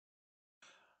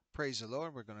Praise the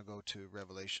Lord. We're going to go to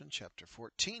Revelation chapter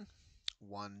 14,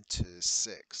 1 to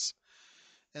 6.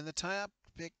 And the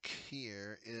topic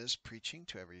here is preaching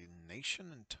to every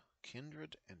nation and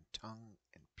kindred and tongue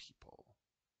and people.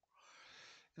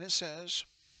 And it says,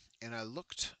 And I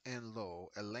looked, and lo,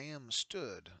 a lamb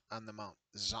stood on the Mount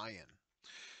Zion,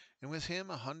 and with him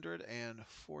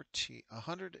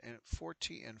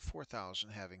 144,000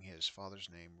 having his Father's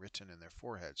name written in their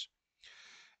foreheads.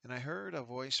 And I heard a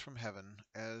voice from heaven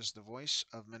as the voice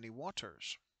of many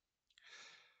waters,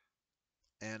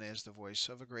 and as the voice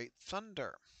of a great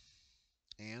thunder.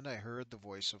 And I heard the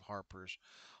voice of harpers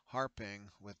harping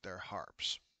with their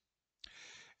harps.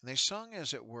 And they sung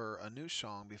as it were a new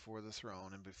song before the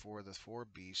throne and before the four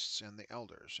beasts and the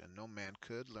elders. And no man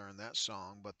could learn that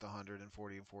song but the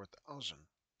 144,000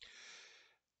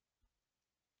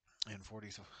 and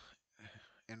 4,000,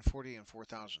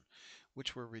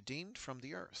 which were redeemed from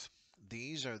the earth.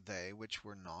 These are they which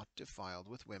were not defiled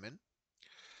with women,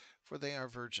 for they are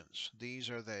virgins. These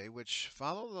are they which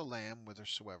follow the Lamb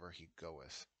whithersoever he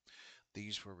goeth.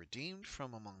 These were redeemed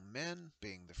from among men,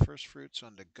 being the firstfruits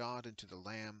unto God and to the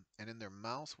Lamb, and in their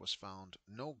mouth was found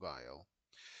no guile.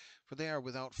 For they are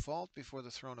without fault before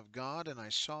the throne of God. And I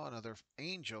saw another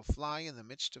angel fly in the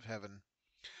midst of heaven,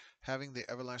 having the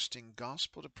everlasting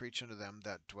gospel to preach unto them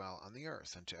that dwell on the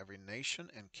earth, and to every nation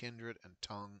and kindred and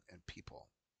tongue and people.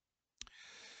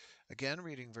 Again,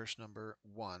 reading verse number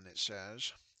 1, it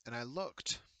says, And I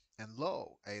looked, and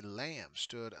lo, a lamb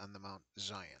stood on the Mount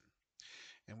Zion,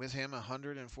 and with him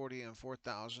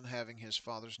 144,000 having his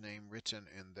Father's name written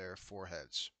in their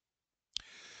foreheads.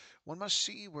 One must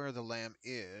see where the Lamb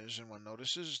is, and one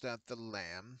notices that the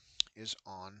Lamb is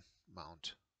on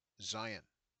Mount Zion.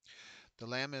 The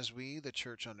Lamb, as we, the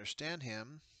church, understand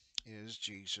him, is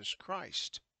Jesus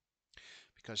Christ,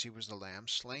 because he was the Lamb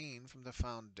slain from the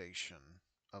foundation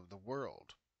of the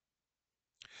world.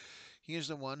 He is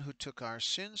the one who took our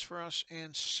sins for us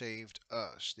and saved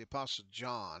us. The Apostle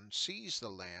John sees the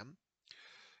Lamb,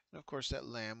 and of course that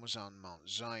Lamb was on Mount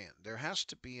Zion. There has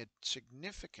to be a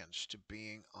significance to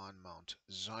being on Mount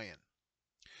Zion.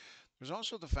 There's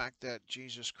also the fact that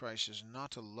Jesus Christ is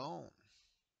not alone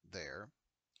there,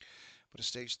 but it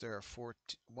states there are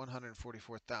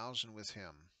 144,000 with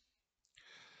him.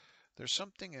 There's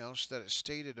something else that is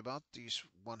stated about these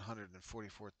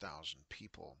 144,000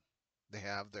 people. They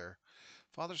have their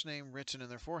Father's name written in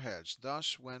their foreheads.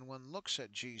 Thus, when one looks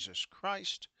at Jesus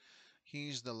Christ,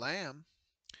 he's the Lamb,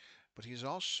 but he's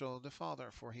also the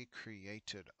Father, for he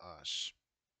created us.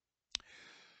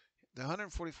 The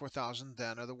 144,000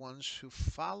 then are the ones who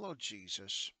follow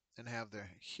Jesus and have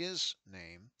his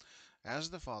name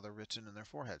as the Father written in their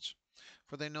foreheads,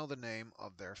 for they know the name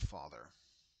of their Father.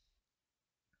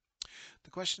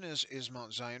 The question is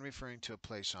Mount Zion referring to a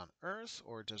place on earth,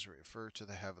 or does it refer to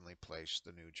the heavenly place,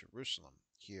 the New Jerusalem?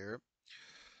 Here,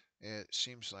 it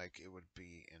seems like it would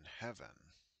be in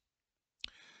heaven.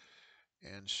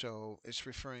 And so it's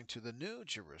referring to the New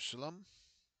Jerusalem,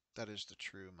 that is the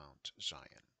true Mount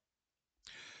Zion.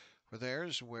 For there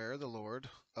is where the word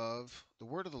of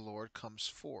the Lord comes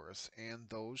forth, and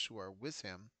those who are with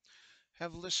him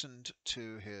have listened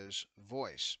to his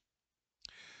voice.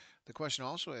 The question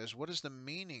also is, what is the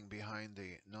meaning behind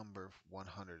the number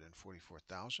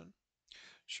 144,000?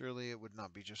 Surely it would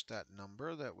not be just that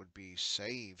number that would be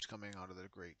saved coming out of the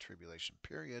Great Tribulation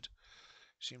period.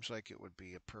 Seems like it would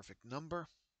be a perfect number.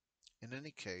 In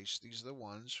any case, these are the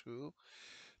ones who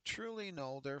truly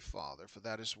know their Father, for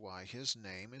that is why his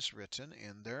name is written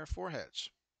in their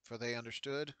foreheads, for they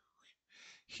understood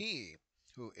he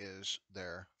who is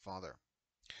their Father.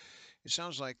 It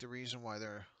sounds like the reason why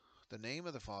the name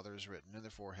of the Father is written in their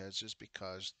foreheads is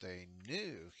because they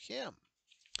knew him,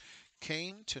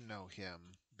 came to know him,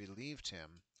 believed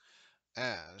him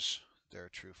as their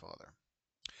true Father.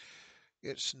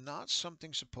 It's not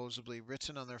something supposedly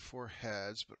written on their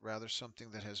foreheads, but rather something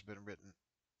that has been written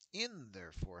in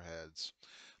their foreheads,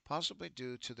 possibly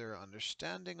due to their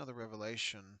understanding of the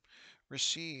revelation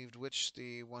received, which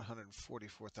the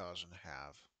 144,000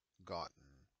 have gotten.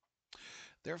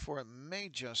 Therefore, it may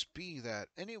just be that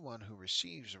anyone who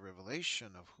receives a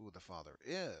revelation of who the Father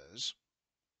is,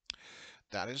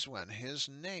 that is when his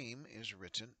name is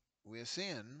written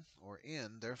within or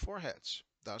in their foreheads.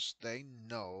 Thus they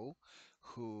know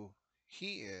who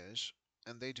he is,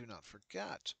 and they do not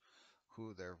forget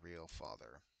who their real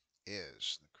Father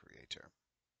is, the Creator.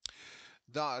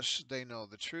 Thus they know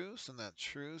the truth, and that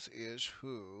truth is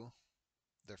who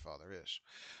their Father is.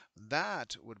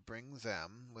 That would bring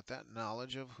them, with that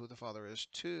knowledge of who the Father is,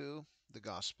 to the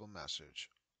gospel message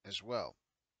as well,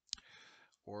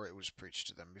 or it was preached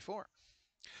to them before.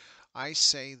 I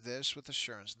say this with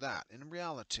assurance that, in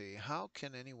reality, how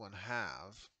can anyone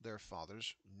have their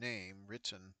father's name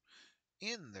written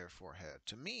in their forehead?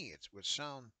 To me, it would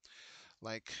sound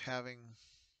like having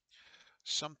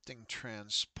something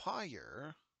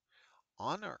transpire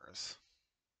on earth.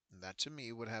 And that to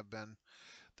me would have been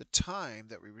the time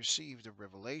that we received a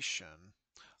revelation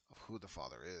of who the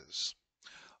Father is.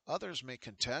 Others may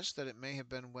contest that it may have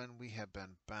been when we have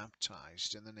been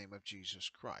baptized in the name of Jesus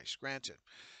Christ. Granted,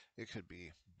 it could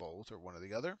be both or one or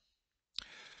the other.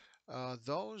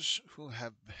 Those who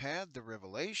have had the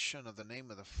revelation of the name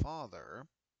of the Father,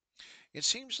 it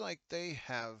seems like they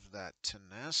have that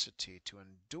tenacity to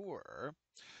endure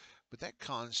with that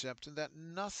concept and that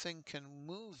nothing can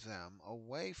move them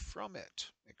away from it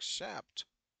except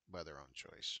by their own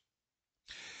choice.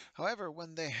 However,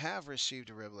 when they have received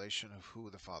a revelation of who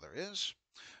the Father is,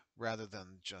 rather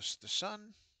than just the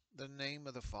Son, the name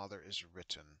of the Father is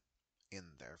written in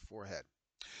their forehead.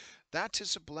 That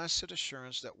is a blessed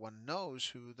assurance that one knows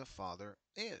who the Father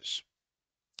is.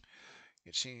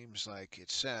 It seems like it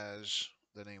says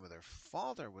the name of their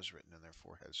Father was written in their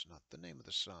foreheads, not the name of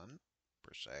the Son,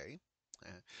 per se.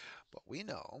 But we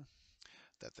know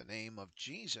that the name of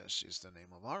Jesus is the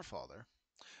name of our Father,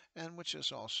 and which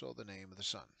is also the name of the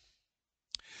Son.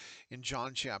 In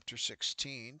John chapter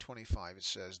 16:25 it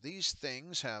says, These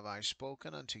things have I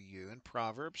spoken unto you in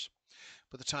Proverbs,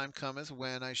 but the time cometh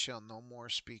when I shall no more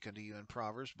speak unto you in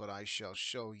Proverbs, but I shall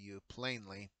show you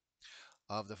plainly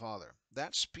of the Father.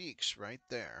 That speaks right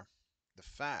there the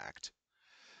fact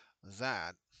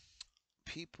that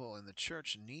people in the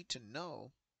church need to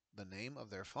know the name of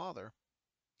their Father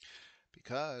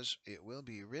because it will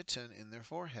be written in their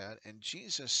forehead. And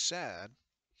Jesus said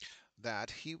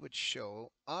that he would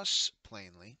show us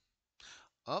plainly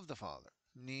of the Father,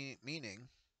 meaning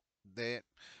that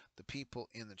the people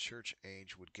in the church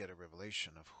age would get a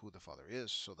revelation of who the Father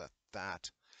is so that that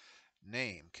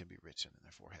name can be written in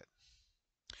their forehead.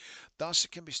 Thus,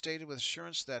 it can be stated with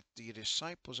assurance that the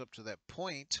disciples up to that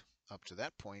point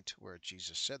where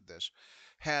Jesus said this,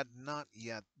 had not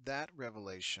yet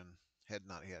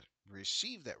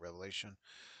received that revelation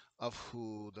of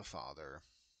who the Father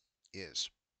is.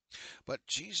 But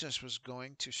Jesus was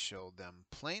going to show them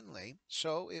plainly,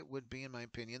 so it would be, in my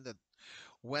opinion, that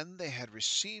when they had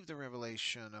received the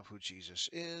revelation of who Jesus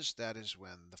is, that is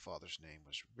when the Father's name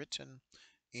was written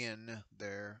in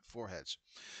their foreheads.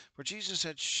 For Jesus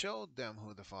had showed them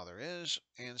who the Father is,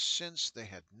 and since they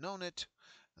had known it,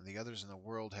 and the others in the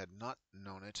world had not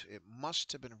known it, it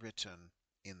must have been written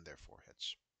in their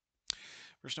foreheads.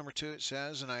 Verse number 2, it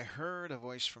says, And I heard a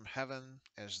voice from heaven,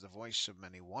 as the voice of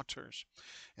many waters,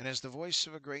 and as the voice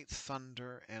of a great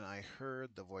thunder, and I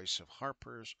heard the voice of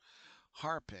harpers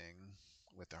harping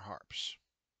with their harps.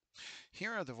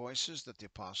 Here are the voices that the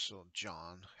Apostle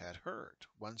John had heard.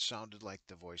 One sounded like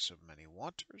the voice of many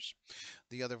waters,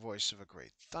 the other voice of a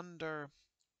great thunder,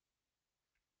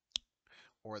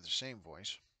 or the same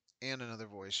voice, and another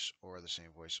voice, or the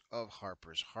same voice, of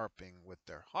harpers harping with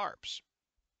their harps.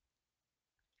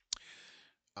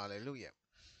 Alleluia.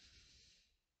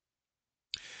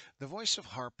 The voice of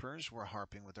harpers were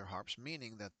harping with their harps,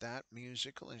 meaning that that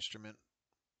musical instrument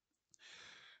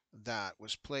that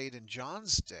was played in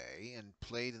John's day and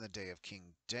played in the day of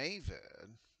King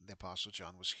David, the Apostle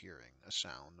John was hearing a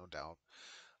sound, no doubt,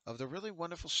 of the really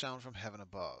wonderful sound from heaven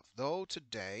above. Though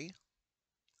today,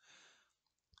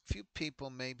 few people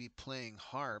may be playing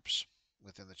harps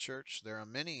within the church, there are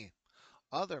many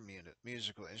other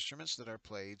musical instruments that are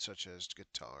played, such as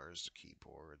guitars, the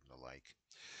keyboard, and the like.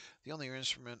 The only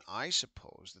instrument, I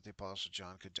suppose, that the Apostle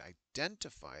John could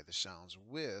identify the sounds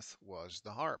with was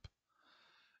the harp.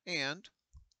 And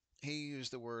he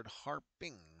used the word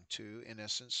harping to, in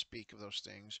essence, speak of those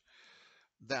things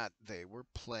that they were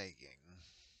playing.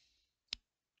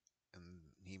 And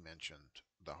he mentioned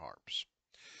the harps,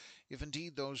 if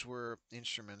indeed those were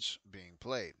instruments being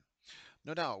played.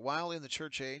 No doubt, while in the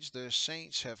church age, the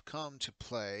saints have come to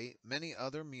play many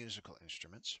other musical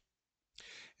instruments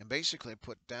and basically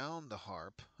put down the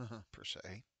harp, per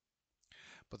se.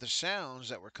 But the sounds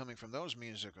that were coming from those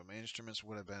musical instruments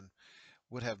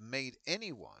would have made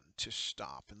anyone to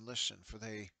stop and listen, for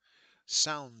they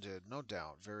sounded, no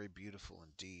doubt, very beautiful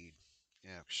indeed,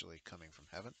 actually coming from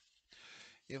heaven.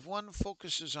 If one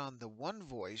focuses on the one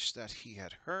voice that he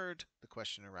had heard, the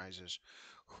question arises,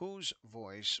 whose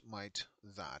voice might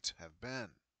that have been?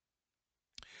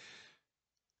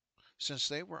 Since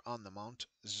they were on the Mount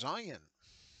Zion,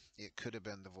 it could have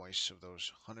been the voice of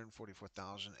those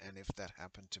 144,000, and if that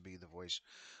happened to be the voice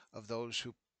of those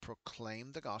who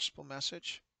proclaim the gospel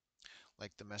message,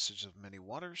 like the message of many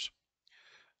waters,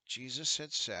 Jesus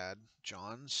had said,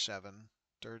 John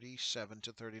 7:37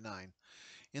 to 39,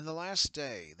 in the last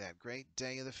day, that great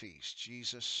day of the feast,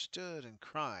 Jesus stood and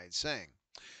cried, saying,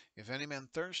 if any man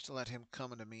thirst, let him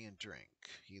come unto me and drink.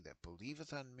 He that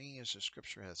believeth on me, as the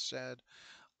scripture hath said,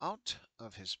 out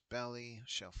of his belly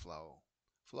shall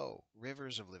flow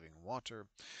rivers of living water.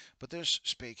 But this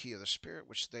spake he of the Spirit,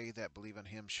 which they that believe on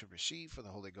him should receive, for the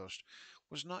Holy Ghost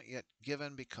was not yet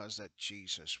given, because that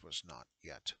Jesus was not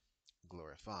yet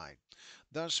glorified.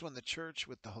 Thus, when the church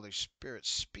with the Holy Spirit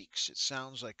speaks, it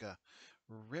sounds like a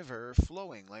river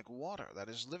flowing like water, that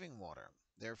is living water.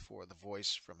 Therefore, the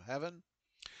voice from heaven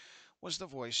was the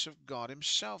voice of God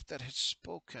himself that had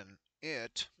spoken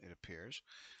it appears,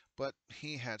 but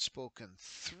he had spoken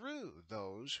through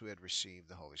those who had received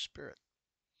the Holy Spirit.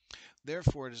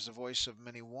 Therefore, it is the voice of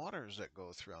many waters that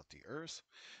go throughout the earth,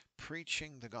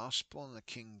 preaching the gospel and the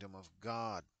kingdom of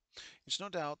God. It's no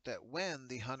doubt that when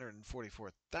the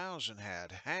 144,000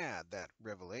 had that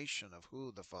revelation of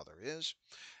who the Father is,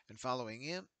 and following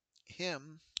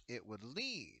him, it would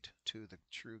lead to the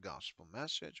true gospel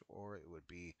message, or it would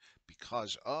be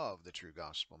because of the true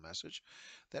gospel message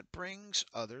that brings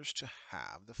others to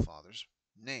have the Father's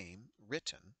name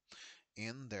written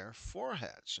in their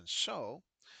foreheads. And so,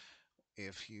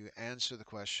 if you answer the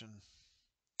question,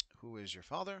 who is your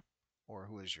Father, or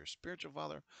who is your spiritual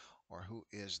father, or who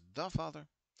is the Father,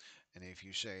 and if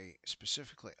you say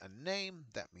specifically a name,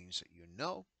 that means that you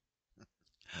know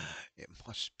it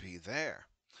must be there.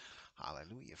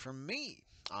 Hallelujah. For me,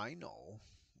 I know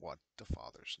what the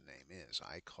Father's name is.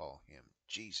 I call him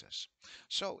Jesus.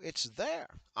 So it's there.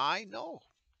 I know.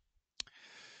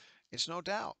 It's no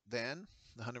doubt. Then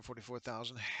the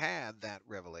 144,000 had that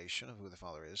revelation of who the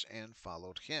Father is and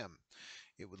followed him.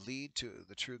 It would lead to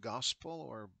the true gospel,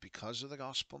 or because of the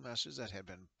gospel message that had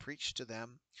been preached to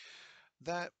them,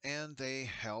 and they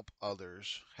help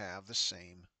others have the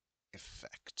same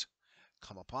effect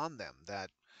come upon them,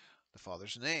 that the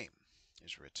Father's name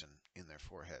is written in their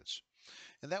foreheads.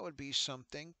 And that would be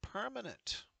something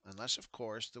permanent, unless, of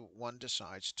course, the one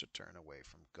decides to turn away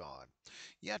from God.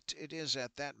 Yet it is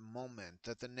at that moment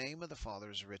that the name of the Father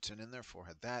is written in their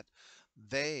forehead, that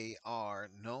they are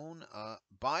known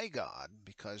by God,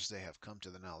 because they have come to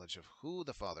the knowledge of who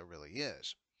the Father really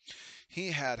is.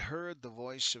 He had heard the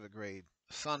voice of a great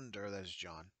thunder, that is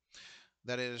John.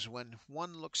 That is, when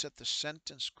one looks at the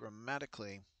sentence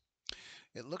grammatically,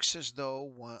 it looks as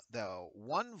though the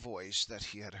one voice that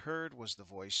he had heard was the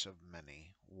voice of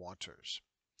many waters.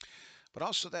 But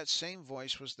also that same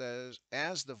voice was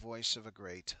as the voice of a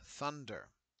great thunder.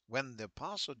 When the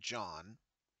Apostle John,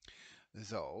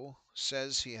 though,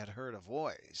 says he had heard a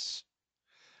voice,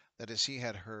 that is, he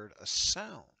had heard a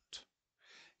sound,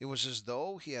 it was as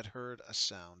though he had heard a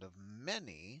sound of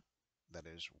many, that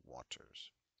is,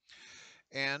 waters.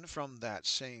 And from that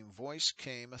same voice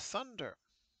came a thunder.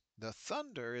 The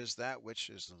thunder is that which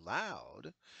is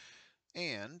loud,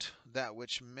 and that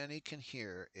which many can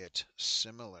hear it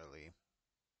similarly.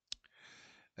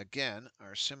 Again,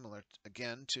 or similar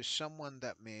again to someone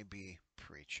that may be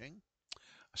preaching,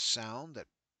 a sound that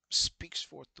speaks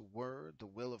forth the word, the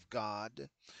will of God,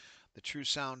 the true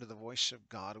sound of the voice of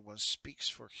God speaks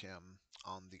for him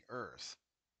on the earth.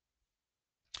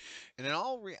 And in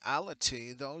all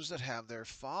reality, those that have their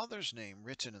Father's name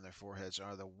written in their foreheads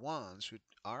are the ones who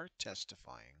are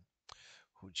testifying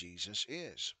who Jesus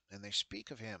is, and they speak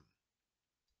of him,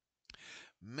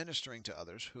 ministering to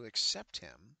others who accept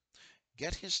him,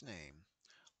 get his name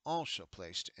also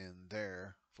placed in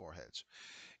their foreheads.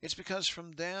 It's because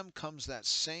from them comes that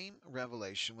same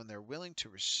revelation when they're willing to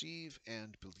receive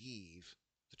and believe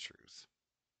the truth.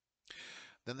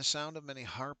 Then the sound of many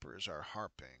harpers are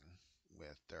harping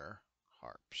with their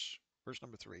harps. Verse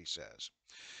number 3 says,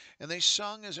 and they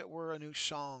sung as it were a new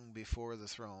song before the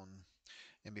throne,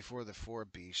 and before the four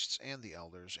beasts and the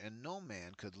elders, and no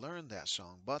man could learn that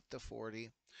song but the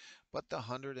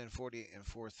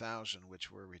 144,000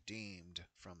 which were redeemed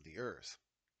from the earth.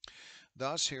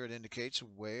 Thus here it indicates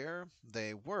where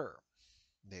they were.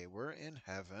 They were in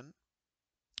heaven,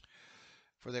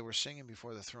 for they were singing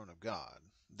before the throne of God.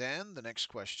 Then the next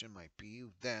question might be,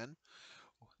 then,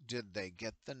 did they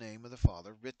get the name of the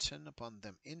Father written upon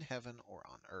them in heaven or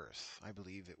on earth? I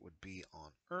believe it would be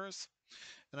on earth,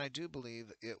 and I do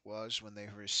believe it was when they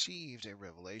received a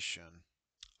revelation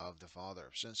of the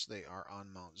Father. Since they are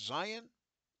on Mount Zion,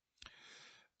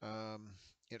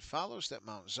 it follows that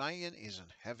Mount Zion is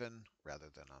in heaven rather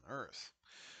than on earth.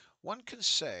 One can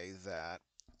say that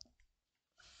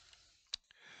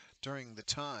during the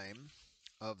time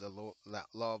of the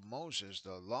law of Moses,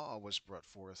 the law was brought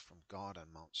forth from God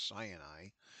on Mount Sinai,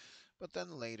 but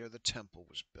then later the temple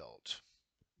was built.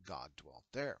 God dwelt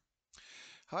there.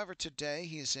 However, today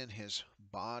he is in his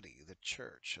body, the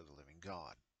church of the living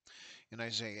God. In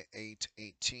Isaiah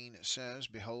 8:18 it says,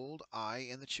 Behold, I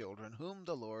and the children whom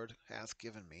the Lord hath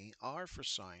given me are for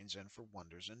signs and for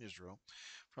wonders in Israel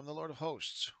from the Lord of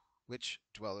hosts, which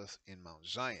dwelleth in Mount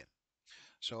Zion.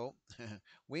 So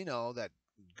we know that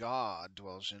God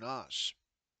dwells in us,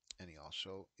 and he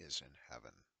also is in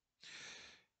heaven.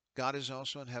 God is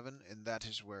also in heaven, and that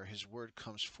is where his word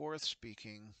comes forth,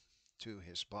 speaking to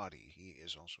his body. He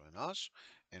is also in us,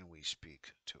 and we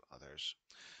speak to others,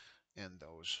 and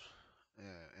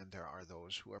there are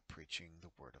those who are preaching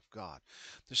the word of God.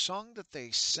 The song that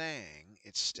they sang,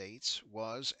 it states,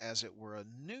 was as it were a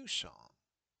new song.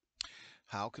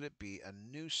 How could it be a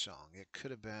new song? It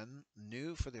could have been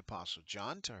new for the Apostle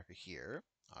John to hear,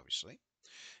 obviously.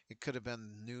 It could have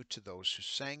been new to those who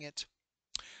sang it.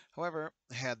 However,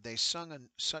 had they sung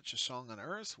such a song on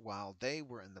earth while they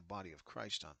were in the body of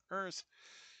Christ on earth,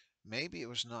 maybe it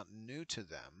was not new to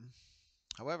them.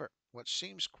 However, what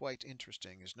seems quite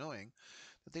interesting is knowing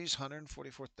that these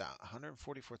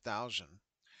 144,000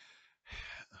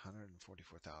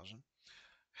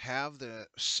 have the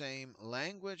same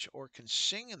language or can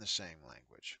sing in the same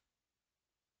language.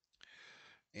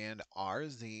 And are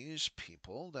these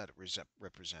people that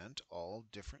represent all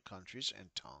different countries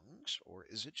and tongues, or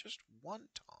is it just one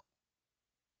tongue?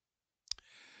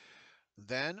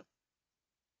 Then,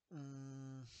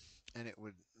 and it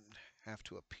would have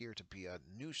to appear to be a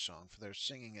new song, for they're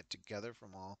singing it together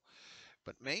from all,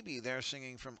 but maybe they're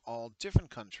singing from all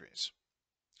different countries.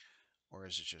 Or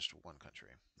is it just one country?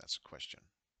 That's a question.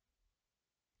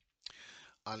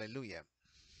 Alleluia.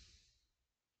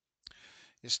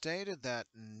 It stated that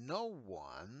no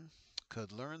one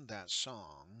could learn that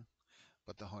song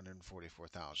but the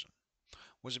 144,000.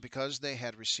 Was it because they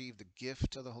had received the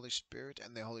gift of the Holy Spirit,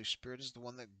 and the Holy Spirit is the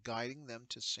one that guiding them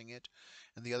to sing it,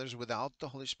 and the others without the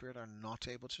Holy Spirit are not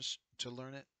able to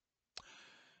learn it?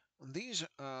 These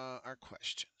are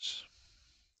questions.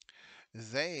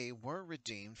 They were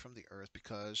redeemed from the earth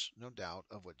because, no doubt,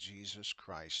 of what Jesus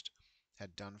Christ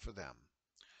had done for them,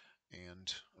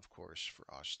 and, of course, for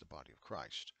us, the body of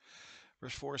Christ.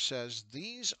 Verse 4 says,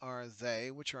 These are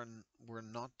they which were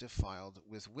not defiled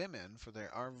with women, for they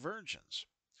are virgins.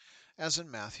 As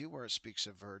in Matthew, where it speaks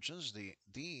of virgins,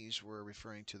 these were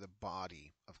referring to the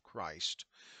body of Christ,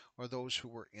 or those who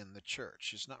were in the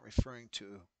church. It's not referring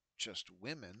to just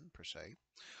women, per se,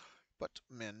 but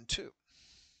men too,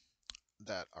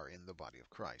 that are in the body of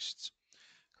Christ.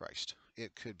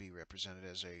 It could be represented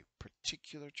as a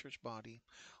particular church body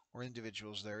or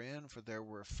individuals therein, for there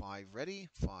were 5 ready,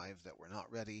 5 that were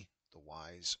not ready, the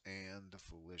wise and the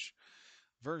foolish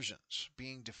virgins.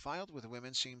 Being defiled with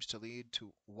women seems to lead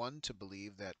to one to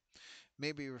believe that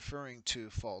may be referring to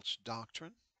false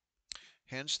doctrine.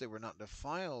 Hence, they were not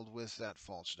defiled with that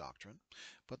false doctrine,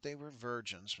 but they were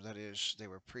virgins, that is, they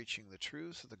were preaching the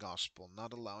truth of the gospel,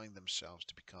 not allowing themselves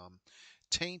to become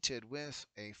tainted with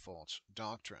a false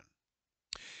doctrine.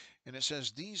 And it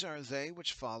says, These are they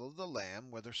which follow the Lamb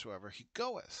whithersoever he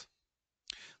goeth.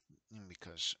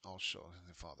 Because also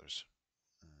the Father's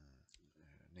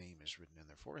name is written in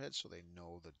their forehead, so they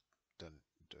know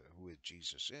who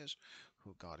Jesus is,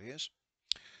 who God is.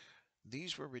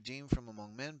 These were redeemed from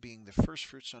among men, being the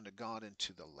firstfruits unto God and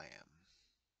to the Lamb.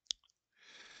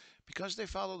 Because they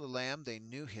followed the Lamb, they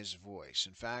knew his voice.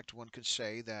 In fact, one could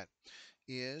say that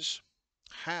is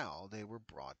how they were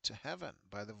brought to heaven,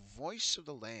 by the voice of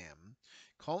the Lamb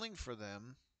calling for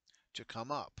them to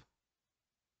come up,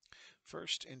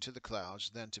 first into the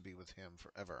clouds, then to be with him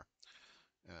forever.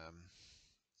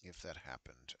 If that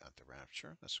happened at the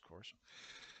rapture, that's of course.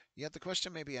 Yet the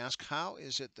question may be asked, how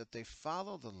is it that they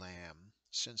follow the Lamb,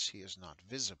 since he is not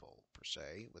visible, per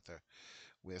se,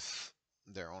 with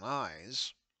their own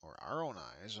eyes, or our own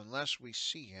eyes, unless we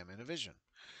see him in a vision?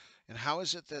 And how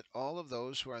is it that all of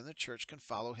those who are in the church can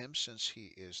follow him, since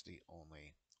he is the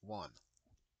only one?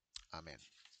 Amen.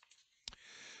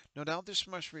 No doubt this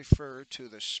must refer to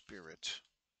the Spirit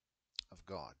of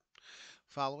God.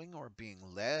 Following or being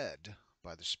led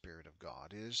by the Spirit of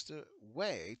God is the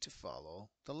way to follow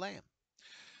the Lamb.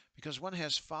 Because one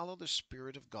has followed the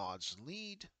Spirit of God's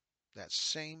lead, that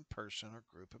same person or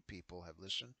group of people have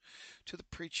listened to the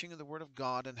preaching of the Word of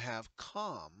God and have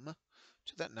come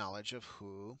to that knowledge of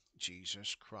who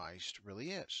Jesus Christ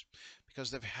really is. Because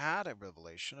they've had a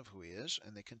revelation of who he is,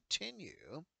 and they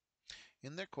continue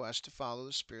in their quest to follow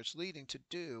the Spirit's leading to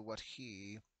do what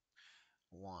he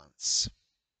wants.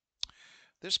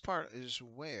 This part is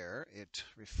where it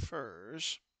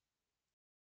refers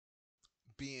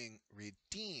being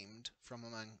redeemed from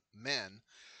among men,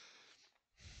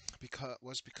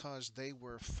 because they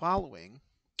were following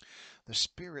the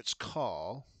Spirit's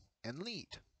call and lead.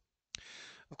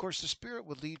 Of course, the Spirit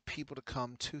would lead people to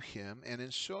come to Him, and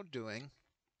in so doing,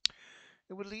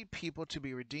 it would lead people to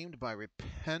be redeemed by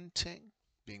repenting,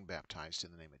 being baptized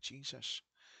in the name of Jesus,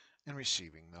 and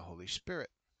receiving the Holy Spirit.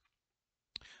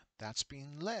 That's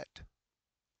being led.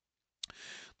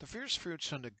 The first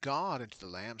fruits unto God and to the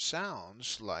Lamb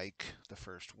sounds like the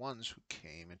first ones who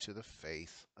came into the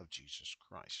faith of Jesus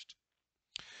Christ.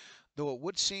 Though it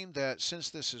would seem that since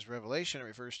this is revelation, it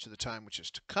refers to the time which is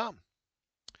to come.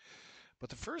 But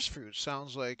the first fruit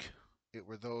sounds like it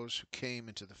were those who came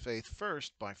into the faith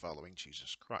first by following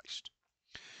Jesus Christ.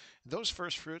 Those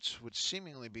first fruits would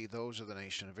seemingly be those of the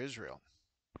nation of Israel,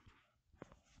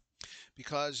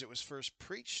 because it was first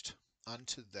preached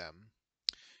unto them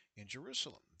in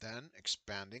Jerusalem, then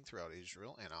expanding throughout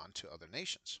Israel and on to other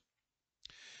nations.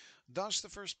 Thus, the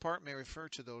first part may refer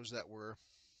to those that were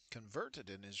converted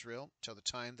in Israel till the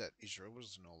time that Israel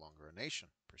was no longer a nation,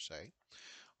 per se,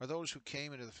 or those who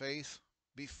came into the faith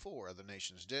before other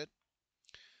nations did,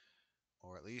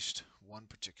 or at least one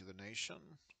particular nation,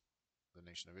 the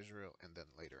nation of Israel, and then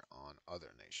later on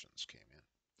other nations came in.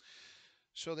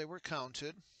 So they were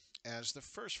counted as the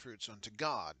first fruits unto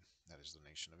God, that is the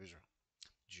nation of Israel,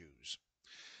 Jews.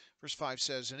 Verse 5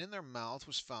 says, And in their mouth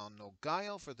was found no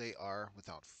guile, for they are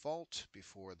without fault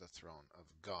before the throne of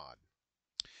God.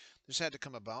 This had to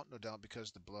come about, no doubt,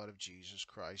 because the blood of Jesus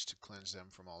Christ to cleanse them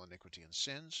from all iniquity and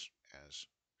sins, as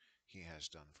He has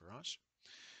done for us.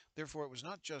 Therefore, it was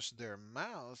not just their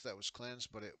mouth that was cleansed,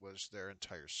 but it was their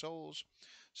entire souls,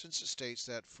 since it states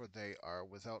that for they are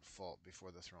without fault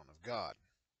before the throne of God.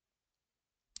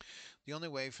 The only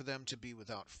way for them to be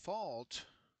without fault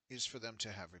is for them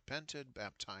to have repented,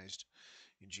 baptized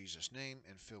in Jesus' name,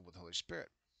 and filled with the Holy Spirit.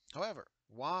 However,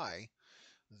 why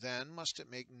then must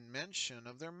it make mention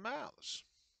of their mouths?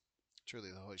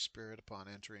 Truly, the Holy Spirit, upon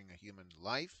entering a human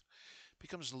life,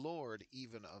 becomes Lord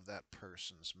even of that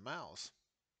person's mouth.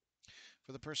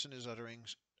 For the person is uttering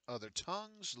other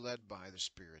tongues led by the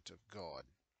Spirit of God.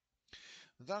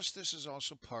 Thus, this is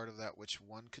also part of that which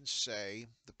one can say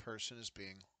the person is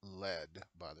being led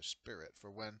by the Spirit.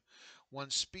 For when one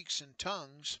speaks in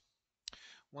tongues,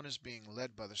 one is being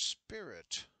led by the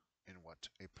Spirit in what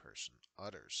a person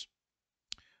utters.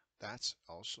 That's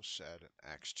also said in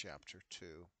Acts chapter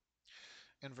 2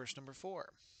 and verse number 4.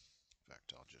 In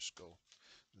fact, I'll just go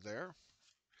there.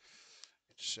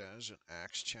 It says in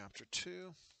Acts chapter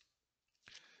 2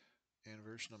 and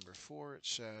verse number 4, it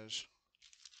says,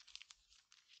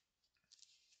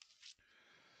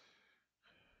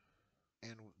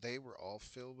 And they were all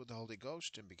filled with the Holy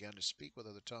Ghost and began to speak with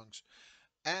other tongues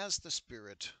as the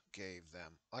Spirit gave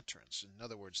them utterance. In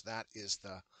other words, that is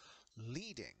the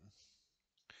leading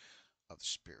of the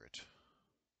Spirit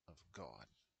of God.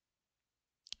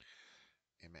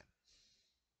 Amen.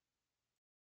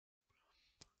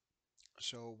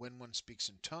 So when one speaks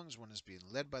in tongues, one is being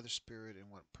led by the Spirit in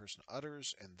what a person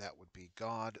utters, and that would be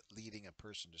God leading a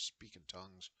person to speak in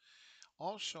tongues.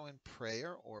 Also in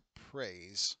prayer or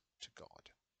praise to God.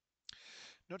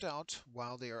 No doubt,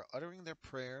 while they are uttering their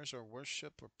prayers or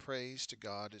worship or praise to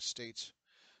God, it states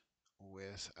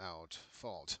without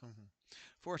fault.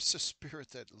 For it's the Spirit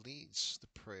that leads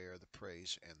the prayer, the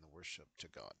praise, and the worship to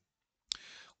God.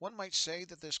 One might say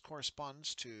that this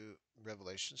corresponds to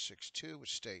Revelation 6:2,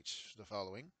 which states the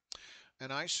following,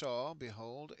 And I saw,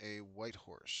 behold, a white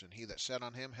horse, and he that sat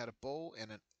on him had a bow,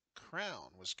 and a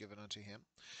crown was given unto him,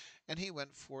 and he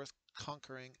went forth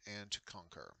conquering and to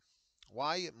conquer.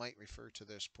 Why it might refer to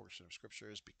this portion of Scripture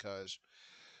is because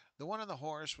the one on the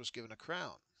horse was given a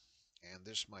crown, and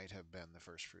this might have been the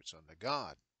first fruits unto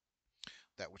God,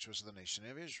 that which was the nation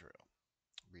of Israel,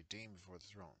 redeemed before the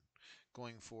throne,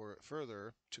 going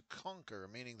further to conquer,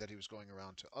 meaning that he was going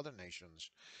around to other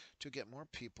nations to get more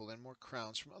people and more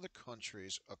crowns from other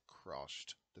countries across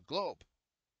the globe.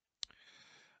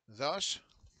 Thus,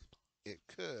 it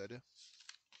could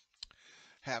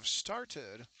have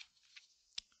started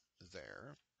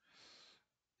there,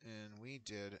 and we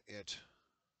did it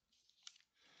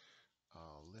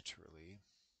literally,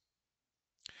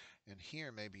 and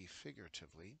here maybe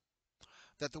figuratively,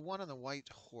 that the one on the white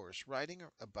horse riding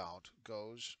about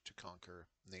goes to conquer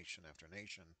nation after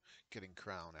nation, getting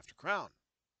crown after crown.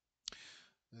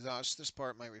 Thus, this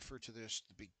part might refer to this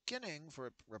the beginning, for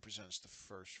it represents the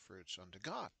first fruits unto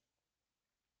God.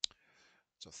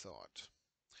 It's a thought.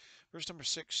 Verse number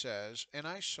 6 says, And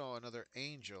I saw another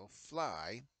angel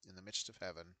fly in the midst of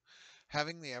heaven,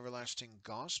 having the everlasting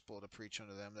gospel to preach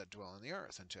unto them that dwell in the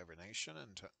earth, and to every nation,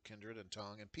 and kindred, and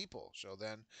tongue, and people. So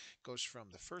then it goes from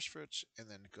the first fruits, and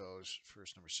then goes,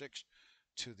 verse number 6,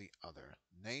 to the other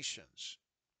nations.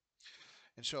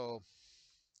 And so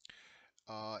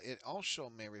it also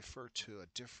may refer to a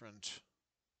different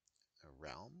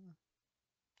realm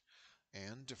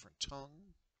and different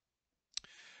tongue.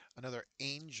 Another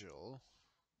angel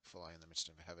fly in the midst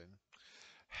of heaven,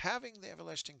 having the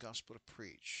everlasting gospel to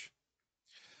preach.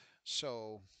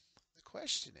 So the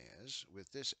question is,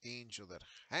 with this angel that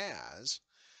has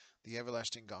the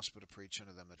everlasting gospel to preach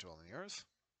unto them that dwell on the earth,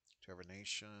 to every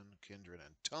nation, kindred,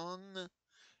 and tongue,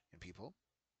 and people,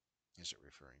 is it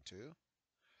referring to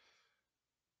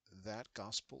that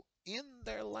gospel in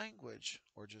their language,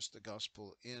 or just the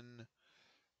gospel in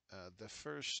the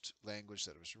first language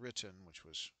that it was written, which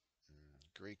was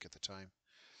Greek at the time,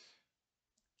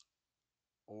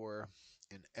 or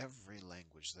in every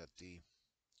language that the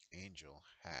angel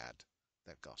had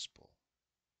that gospel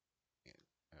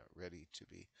ready to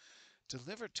be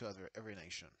delivered to every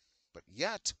nation? But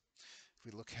yet, if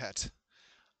we look at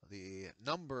the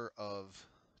number of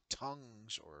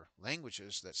tongues or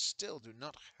languages that still do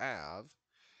not have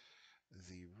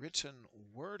the written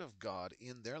word of God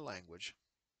in their language,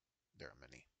 there are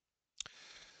many.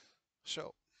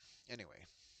 So, anyway,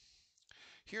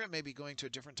 here it may be going to a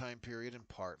different time period in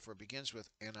part, for it begins with,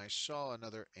 and I saw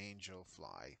another angel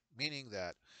fly, meaning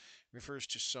that it refers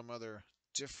to some other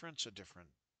difference, a different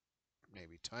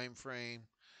maybe time frame,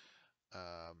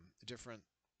 different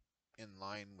in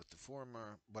line with the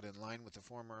former, but in line with the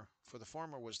former. For the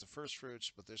former was the first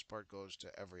fruits, but this part goes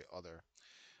to every other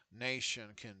nation,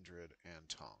 kindred, and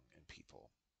tongue, and people.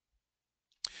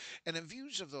 And in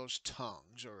views of those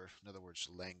tongues, or in other words,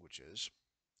 languages,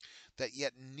 that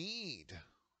yet need,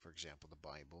 for example, the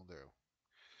Bible,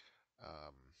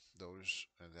 um, those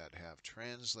that have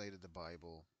translated the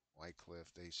Bible,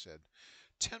 Wycliffe, they said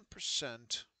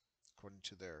 10%, according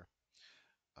to their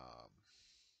um,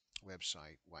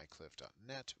 website,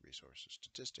 wycliffe.net, resources,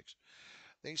 statistics,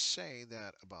 they say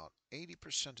that about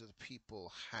 80% of the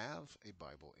people have a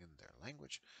Bible in their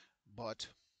language, but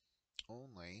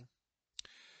only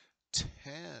 10%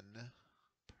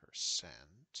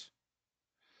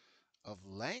 of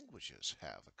languages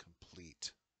have a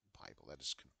complete Bible. That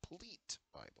is complete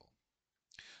Bible.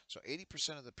 So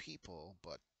 80% of the people,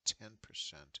 but 10%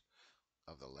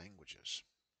 of the languages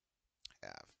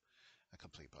have a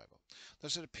complete Bible.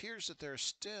 Thus it appears that there is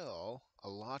still a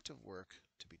lot of work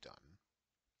to be done.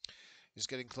 It's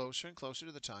getting closer and closer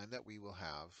to the time that we will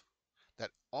have,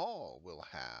 that all will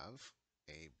have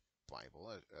a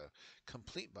Bible, a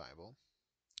complete Bible,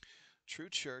 true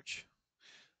church,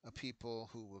 a people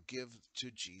who will give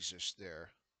to Jesus the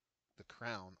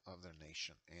crown of their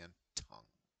nation and tongue.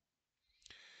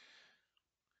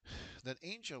 That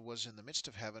angel was in the midst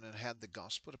of heaven and had the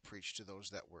gospel to preach to those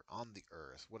that were on the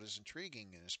earth. What is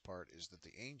intriguing in this part is that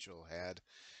the angel had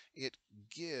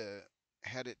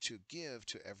it to give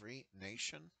to every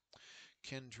nation,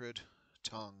 kindred,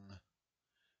 tongue,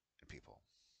 and people.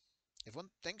 If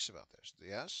one thinks about this,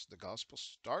 yes, the gospel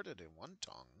started in one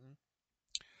tongue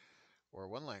or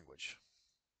one language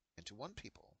and to one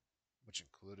people, which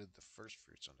included the first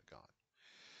fruits unto God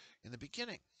in the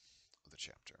beginning of the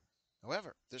chapter.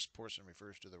 However, this portion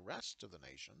refers to the rest of the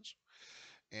nations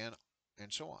and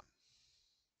so on.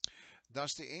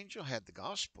 Thus the angel had the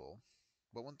gospel,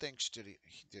 but one thinks, did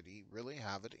he really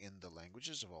have it in the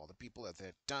languages of all the people at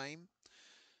that time?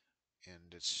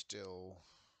 And it's still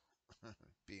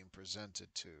being presented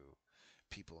to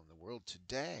people in the world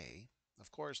today.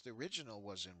 Of course, the original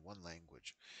was in one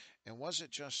language. And was it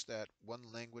just that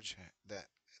one language that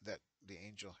the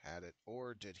angel had it,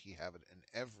 or did he have it in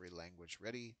every language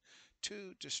ready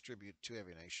to distribute to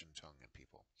every nation, tongue, and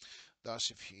people? Thus,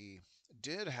 if he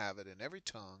did have it in every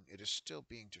tongue, it is still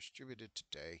being distributed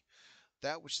today,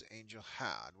 that which the angel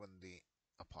had when the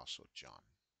Apostle John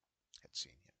had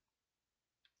seen him.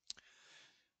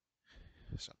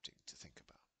 Something to think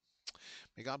about.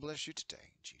 May God bless you today,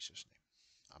 in Jesus'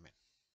 name. Amen.